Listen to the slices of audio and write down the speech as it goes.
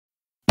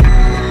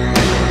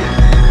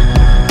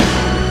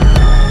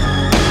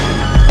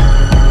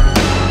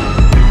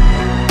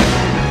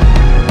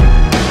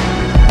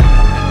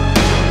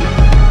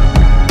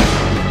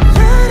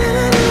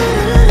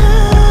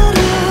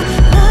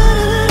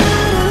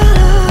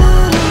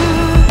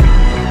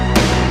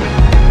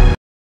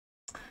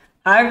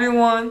Hi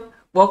everyone,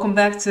 welcome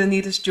back to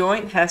Anita's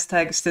Joint,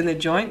 hashtag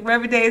Extendajoint, where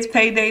every day is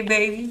payday,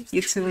 baby.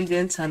 You're tuned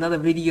in to another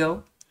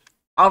video.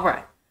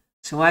 Alright,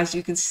 so as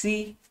you can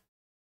see,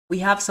 we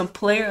have some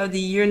Player of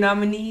the Year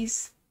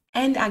nominees,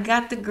 and I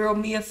got the girl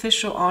Mia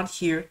Official on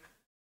here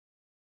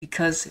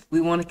because we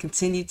want to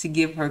continue to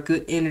give her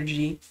good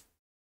energy.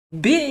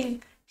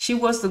 Being she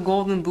was the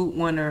Golden Boot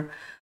winner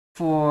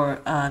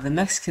for the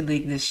Mexican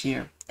League this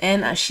year,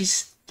 and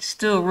she's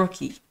still a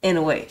rookie in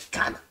a way,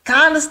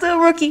 kinda still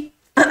rookie.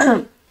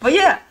 But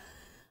yeah,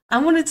 I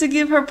wanted to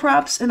give her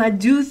props, and I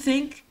do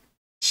think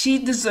she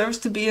deserves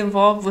to be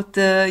involved with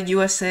the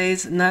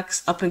USA's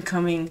next up and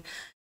coming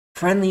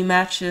friendly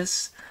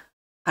matches.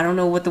 I don't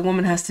know what the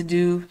woman has to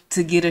do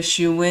to get a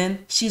shoe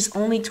in. She's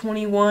only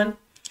 21.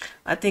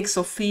 I think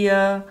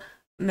Sophia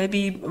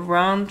maybe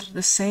around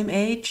the same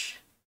age.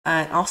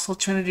 And also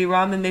Trinity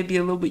Rodman maybe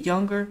a little bit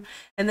younger.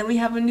 And then we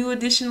have a new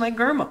addition like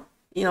Germa.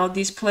 You know,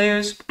 these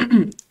players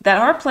that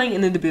are playing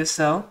in the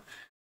WSL,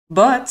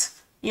 but,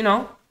 you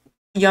know,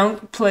 young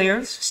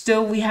players.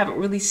 Still, we haven't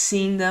really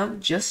seen them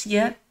just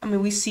yet. I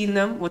mean, we've seen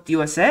them with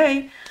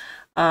USA,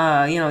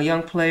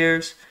 young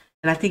players.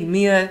 And I think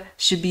Mia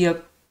should be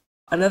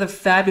another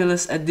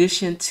fabulous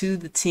addition to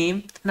the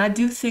team. And I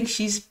do think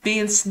she's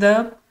being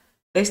snubbed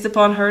based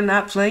upon her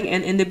not playing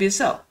in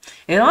NWSL.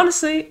 And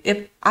honestly,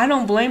 if I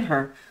don't blame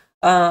her,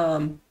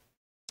 I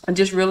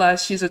just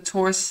realized she's a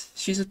Taurus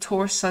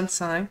sun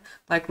sign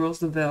like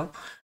Rose Lavelle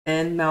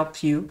and Mal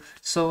Pugh.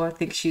 So I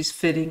think she's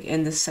fitting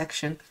in this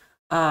section.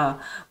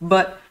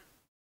 But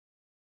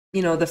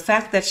the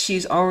fact that she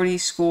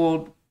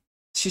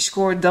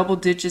scored double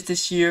digits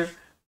this year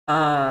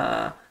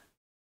for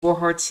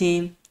her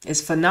team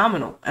is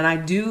phenomenal. And I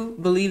do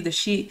believe that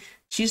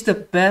she's the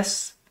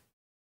best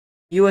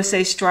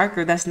USA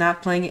striker that's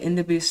not playing in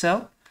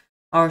NWSL,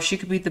 or she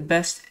could be the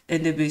best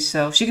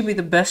NWSL. She could be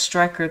the best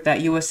striker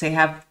that USA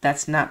have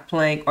that's not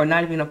playing or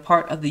not even a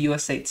part of the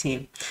USA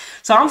team.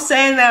 So I'm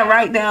saying that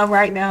right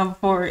now,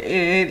 before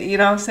it, you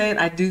know what I'm saying?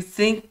 I do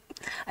think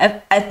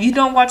if you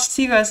don't watch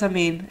Tigres, I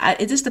mean,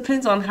 it just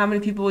depends on how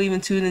many people even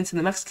tune into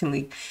the Mexican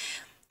League.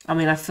 I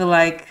mean, I feel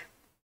like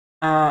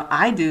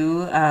I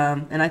do,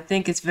 and I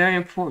think it's very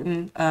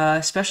important,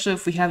 especially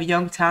if we have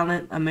young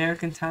talent,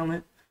 American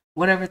talent,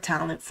 whatever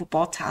talent,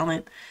 football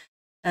talent.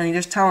 I mean,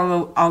 there's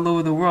talent all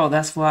over the world.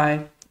 That's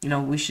why,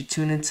 we should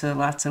tune into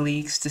lots of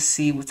leagues to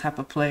see what type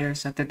of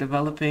players that they're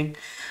developing.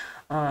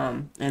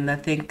 And I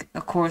think,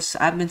 of course,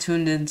 I've been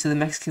tuned into the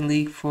Mexican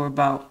League for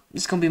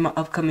it's going to be my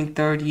upcoming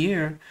third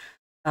year.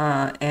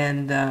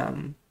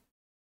 And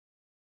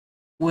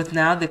with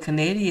now the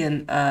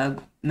Canadian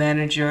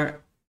manager,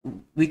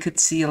 we could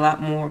see a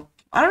lot more.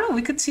 I don't know.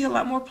 We could see a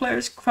lot more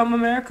players from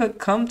America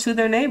come to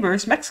their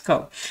neighbors,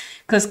 Mexico,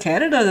 because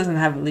Canada doesn't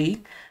have a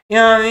league. You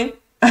know what I mean?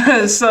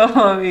 So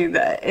I mean,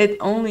 it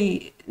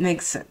only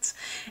makes sense.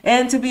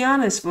 And to be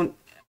honest,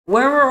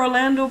 where were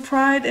Orlando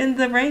Pride in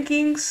the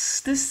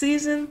rankings this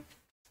season?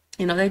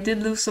 They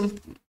did lose some.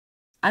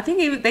 I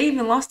think they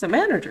even lost a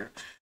manager,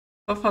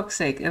 for fuck's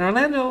sake. And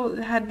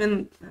Orlando had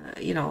been,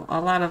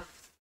 a lot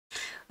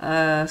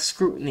of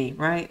scrutiny,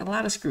 right? A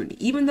lot of scrutiny.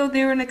 Even though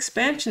they were an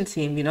expansion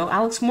team,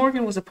 Alex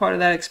Morgan was a part of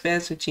that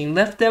expansion team.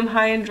 Left them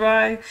high and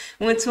dry,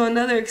 went to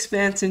another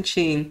expansion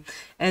team,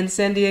 and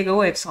San Diego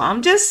Waves. So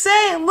I'm just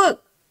saying,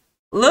 look,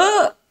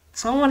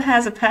 someone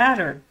has a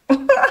pattern.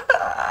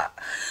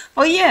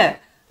 Well, yeah.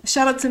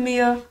 Shout out to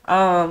Mia.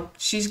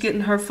 She's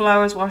getting her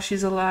flowers while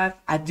she's alive.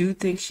 I do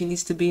think she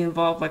needs to be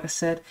involved, like I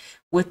said,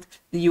 with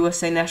the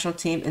USA national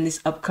team in these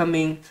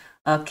upcoming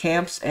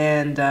camps.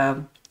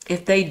 And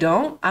if they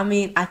don't, I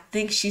mean, I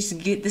think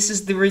this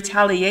is the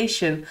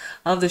retaliation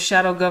of the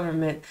shadow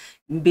government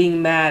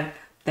being mad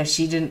that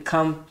she didn't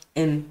come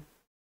and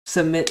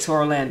submit to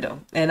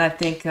Orlando. And I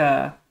think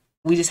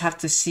we just have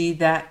to see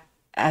that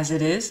as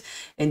it is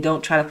and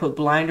don't try to put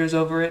blinders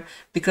over it,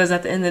 because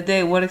at the end of the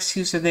day, what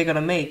excuse are they going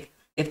to make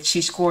if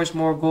she scores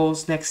more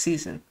goals next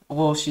season?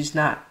 Well, she's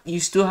not. You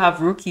still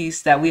have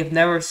rookies that we have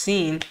never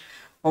seen,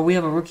 or we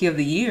have a rookie of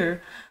the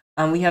year.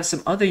 We have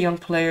some other young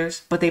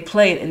players, but they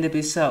play in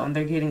NWSL and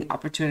they're getting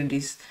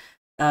opportunities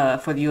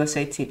for the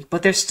USA team.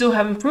 But they still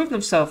haven't proved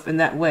themselves in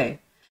that way.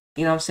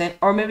 You know what I'm saying?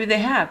 Or maybe they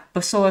have,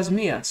 but so has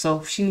Mia.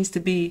 So she needs to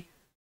be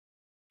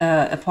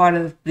a part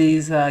of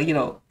these,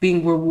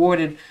 being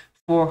rewarded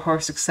for her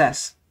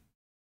success,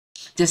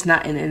 just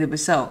not in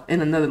NWSL,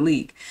 in another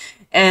league.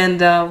 And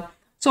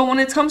so when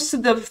it comes to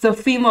the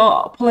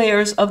female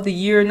players of the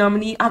year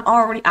nominee, I'm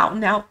already out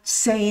and out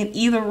saying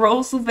either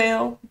Rose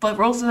Lavelle, but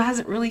Rose Lavelle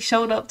hasn't really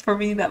showed up for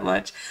me that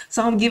much.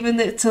 So I'm giving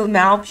it to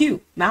Mal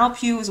Pugh. Mal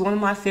Pugh is one of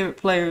my favorite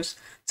players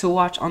to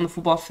watch on the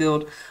football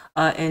field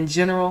in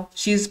general.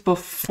 She's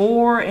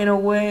before, in a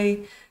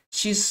way,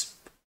 she's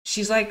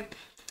like,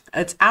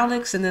 it's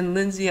Alex and then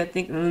Lindsay, I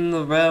think, and then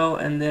Laurel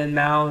and then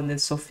Mal and then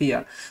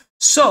Sophia.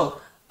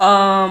 So,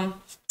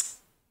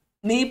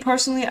 me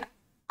personally,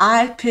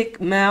 I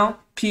pick Mal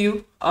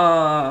Pugh.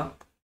 I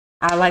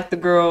like the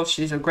girl.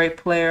 She's a great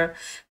player,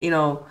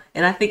 and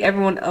I think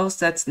everyone else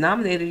that's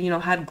nominated,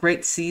 had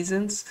great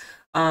seasons.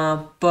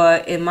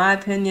 But in my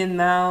opinion,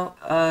 Mal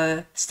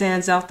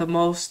stands out the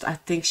most. I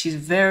think she's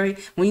very,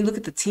 when you look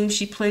at the team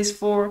she plays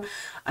for,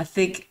 I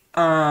think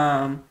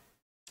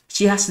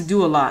she has to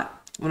do a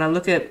lot. When I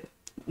look at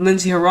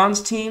Lindsey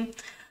Horan's team,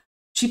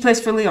 she plays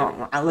for Lyon.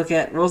 When I look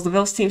at Rose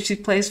Lavelle's team, she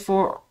plays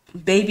for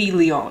Baby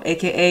Lyon,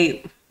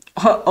 aka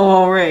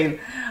Oh Rain.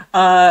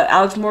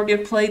 Alex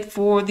Morgan played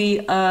for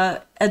the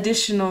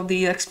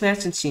the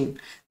expansion team.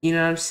 You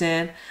know what I'm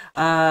saying?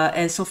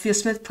 And Sophia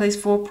Smith plays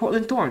for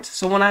Portland Thorns.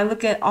 So when I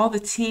look at all the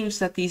teams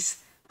that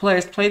these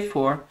players played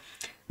for,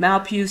 Mal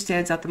Pugh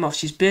stands out the most.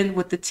 She's been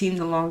with the team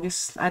the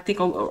longest. I think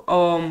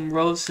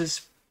Rose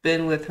has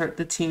been with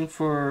the team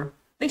for, I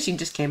think she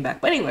just came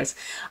back. But anyways,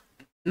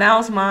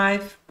 Mal's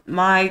my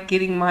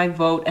getting my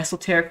vote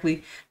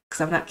esoterically,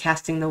 because I'm not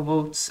casting the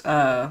votes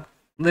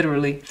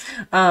literally.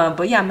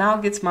 But yeah, Mal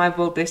gets my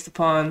vote based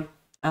upon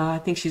I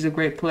think she's a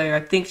great player. I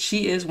think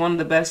she is one of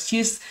the best.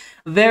 She's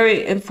a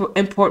very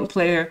important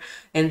player,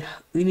 and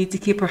we need to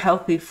keep her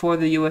healthy for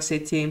the USA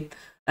team.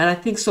 And I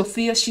think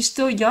Sophia, she's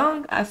still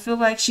young. I feel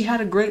like she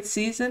had a great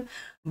season,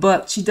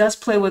 but she does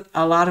play with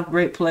a lot of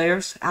great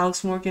players.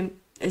 Alex Morgan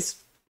is,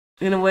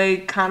 in a way,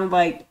 kind of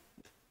like,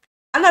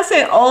 I'm not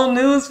saying old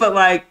news, but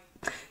like,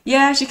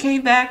 yeah, she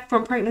came back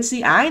from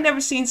pregnancy. I ain't never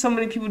seen so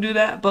many people do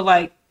that, but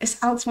like,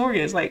 it's Alex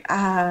Morgan. It's like,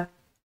 what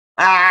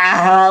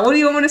do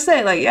you want me to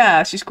say? Like,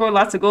 yeah, she scored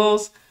lots of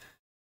goals.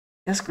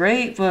 That's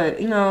great, but I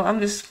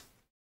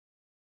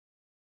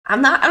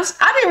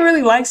didn't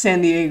really like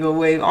San Diego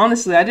Wave.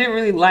 Honestly, I didn't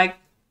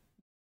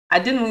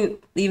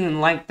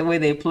even like the way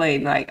they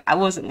played. Like, I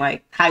wasn't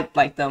like hyped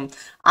like them.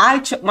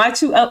 Out of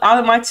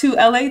my two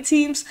LA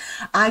teams,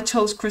 I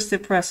chose Kristen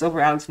Press over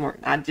Alex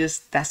Morgan.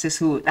 That's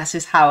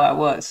just how I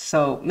was.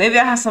 So maybe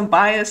I have some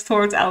bias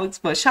towards Alex,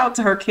 but shout out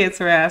to her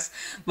cancer ass.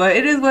 But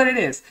it is what it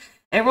is.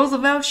 And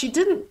Roosevelt, she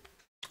didn't.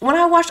 When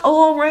I watched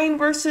OL Reign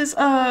versus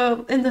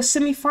in the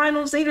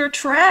semifinals, they were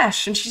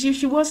trash, and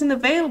she wasn't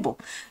available.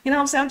 You know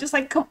what I'm saying? I'm just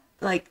like, come,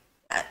 like,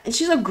 and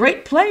she's a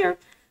great player.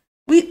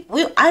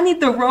 I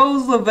need the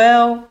Rose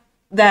Lavelle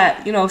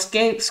that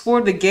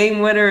scored the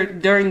game winner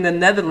during the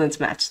Netherlands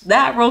match.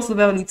 That Rose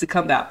Lavelle needs to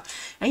come out.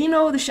 And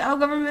the shadow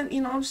government,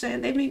 you know what I'm saying,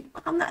 they be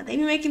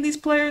making these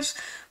players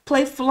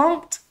play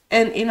flunked,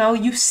 and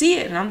you see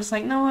it, and I'm just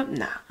like, no,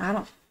 nah, I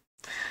don't.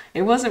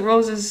 It wasn't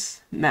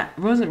Rose's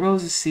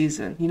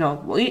season.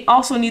 We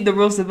also need the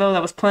Rose Lavelle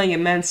that was playing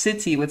in Man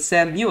City with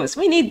Sam Lewis.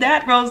 We need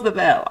that Rose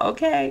Lavelle,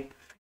 okay?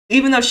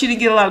 Even though she didn't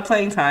get a lot of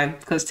playing time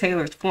because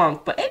Taylor's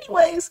flunked. But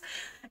anyways,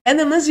 and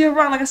then Lindsey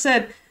Horan, like I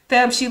said,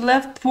 fam, she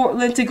left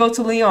Portland to go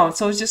to Lyon.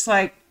 So it's just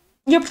like,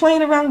 you're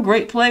playing around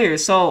great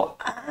players. So,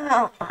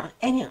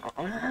 and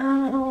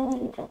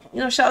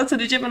shout out to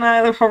the Gemini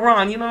of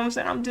Horan. You know what I'm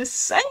saying? I'm just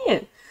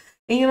saying.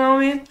 You know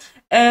what I mean?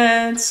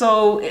 And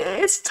so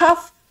it's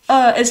tough.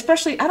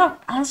 Especially, I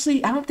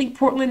don't think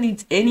Portland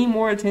needs any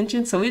more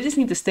attention. So we just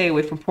need to stay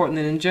away from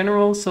Portland in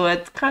general. So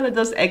it kind of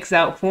does X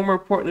out former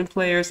Portland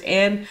players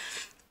and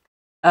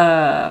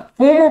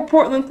former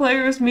Portland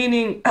players,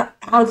 meaning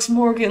Alex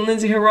Morgan,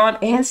 Lindsey Horan,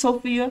 and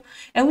Sophia.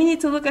 And we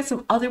need to look at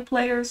some other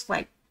players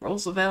like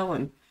Roosevelt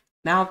and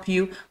Mal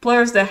Pugh,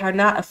 players that are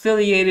not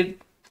affiliated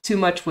too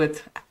much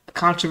with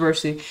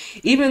controversy,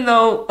 even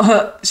though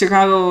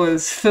Chicago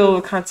is filled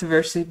with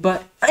controversy.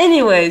 But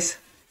anyways,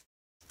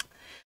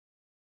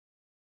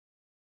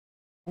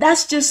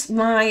 that's just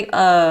my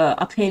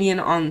opinion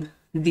on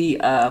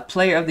the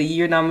Player of the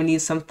Year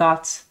nominees. Some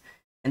thoughts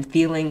and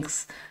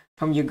feelings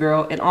from your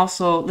girl. And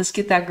also, let's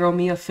get that girl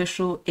Mia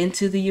Official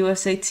into the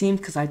USA team,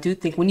 because I do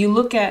think when you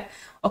look at,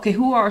 okay,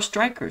 who are our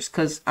strikers?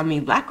 Because, I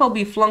mean, Lacko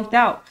be flunked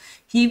out.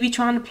 He be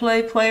trying to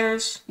play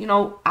players,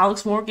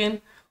 Alex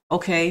Morgan,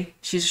 okay,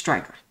 she's a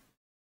striker.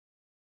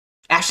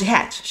 Ashley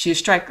Hatch, she's a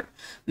striker.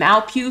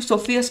 Mal Pugh,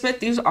 Sophia Smith,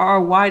 these are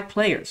wide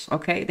players,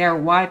 okay? They're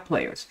wide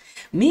players.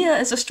 Mia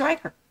is a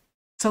striker.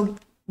 So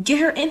get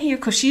her in here,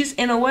 because she's,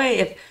 in a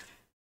way,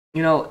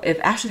 if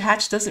Ashley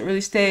Hatch doesn't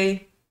really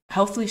stay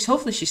healthy,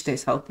 hopefully she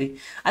stays healthy.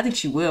 I think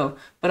she will.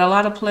 But a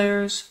lot of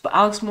players, but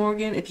Alex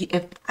Morgan,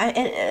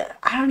 I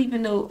don't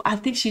even know. I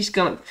think she's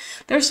gonna.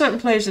 There are certain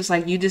players that's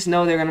like, you just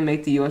know they're gonna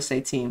make the USA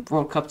team,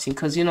 World Cup team,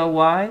 because you know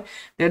why?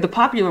 They're the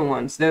popular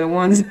ones. They're the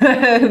ones.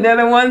 They're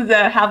the ones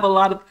that have a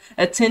lot of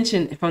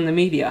attention from the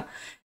media,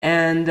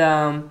 and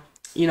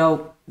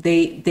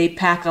they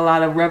pack a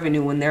lot of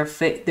revenue when their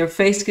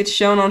face gets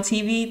shown on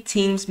TV.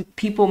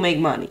 People make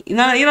money. You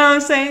know what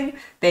I'm saying?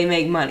 They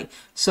make money.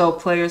 So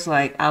players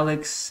like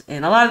Alex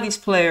and a lot of these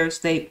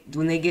players,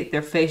 when they get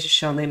their faces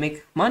shown, they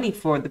make money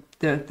for the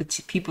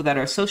people that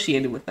are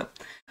associated with them.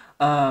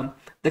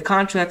 The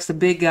contracts, the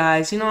big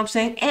guys. You know what I'm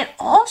saying? And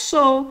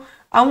also,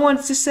 I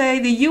wanted to say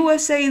the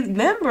USA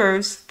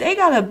members, they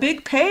got a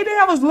big payday.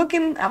 I was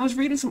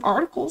reading some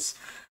articles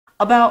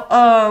about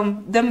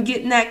them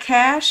getting that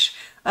cash.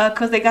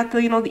 Because they got the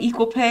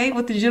equal pay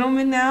with the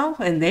gentlemen now,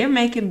 and they're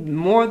making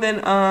more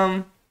than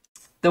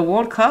the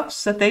World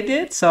Cups that they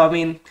did. So I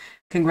mean,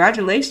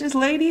 congratulations,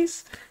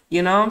 ladies.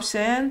 You know what I'm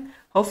saying?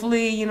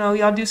 Hopefully,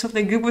 y'all do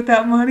something good with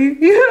that money.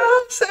 You know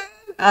what I'm saying?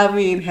 I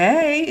mean,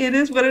 hey, it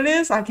is what it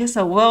is. I guess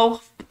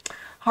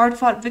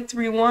hard-fought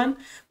victory won.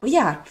 But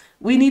yeah,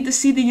 we need to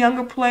see the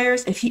younger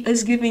players. If he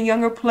is giving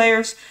younger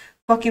players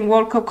fucking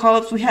World Cup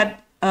call-ups, we had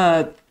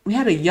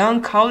a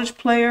young college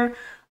player,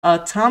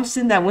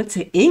 Thompson, that went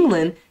to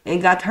England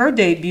and got her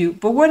debut.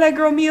 But where that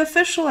girl Mia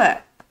Official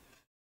at?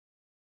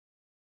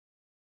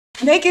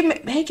 Make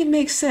it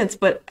make sense.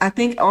 But I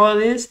think all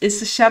it is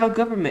the shadow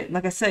government.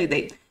 Like I say,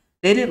 they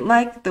didn't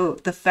like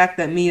the fact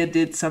that Mia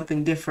did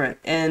something different,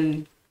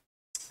 and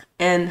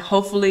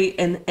hopefully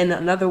in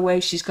another way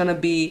she's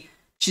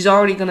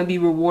already gonna be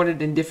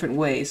rewarded in different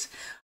ways.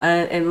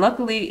 And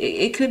luckily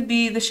it could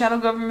be the shadow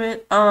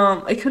government.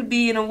 It could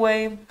be in a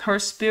way her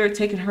spirit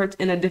taking her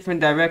in a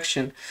different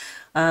direction.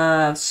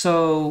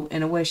 So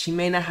in a way she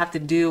may not have to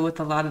deal with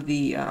a lot of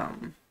the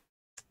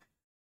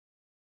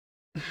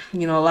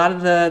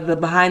the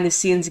behind the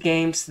scenes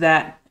games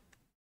that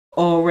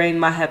Rain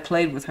might have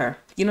played with her.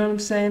 You know what I'm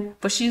saying?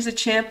 But she's a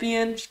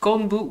champion,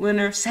 Golden Boot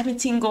winner,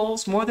 17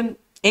 goals, more than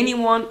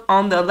anyone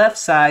on the left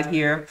side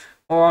here,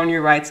 or on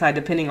your right side,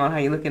 depending on how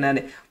you're looking at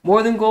it.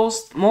 More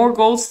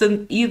goals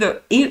than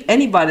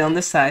anybody on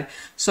this side.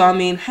 So I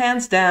mean,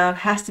 hands down,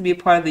 has to be a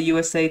part of the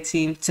USA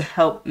team to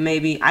help,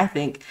 maybe, I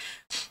think.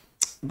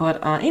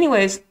 But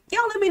anyways,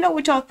 y'all let me know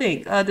what y'all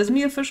think. Does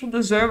Mia Official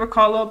deserve a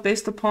call up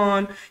based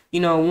upon,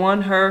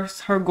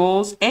 her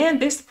goals, and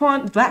based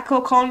upon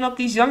Blackco calling up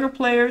these younger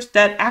players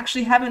that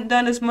actually haven't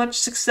done as much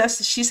success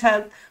as she's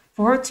had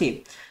for her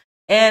team?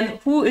 And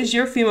who is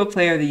your female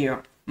player of the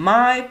year?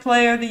 My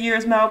player of the year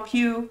is Mal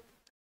Pugh.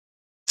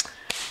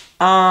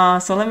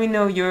 So let me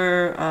know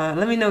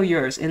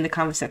yours in the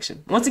comment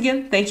section. Once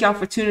again, thank y'all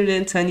for tuning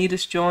in to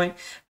Anita's Joint,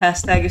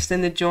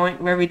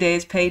 #Extendajoint, where every day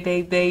is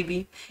payday,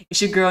 baby.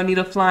 It's your girl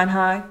Anita flying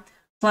high,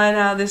 flying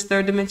out of this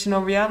third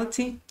dimensional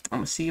reality. I'm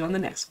gonna see you on the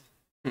next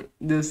one.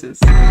 Deuces.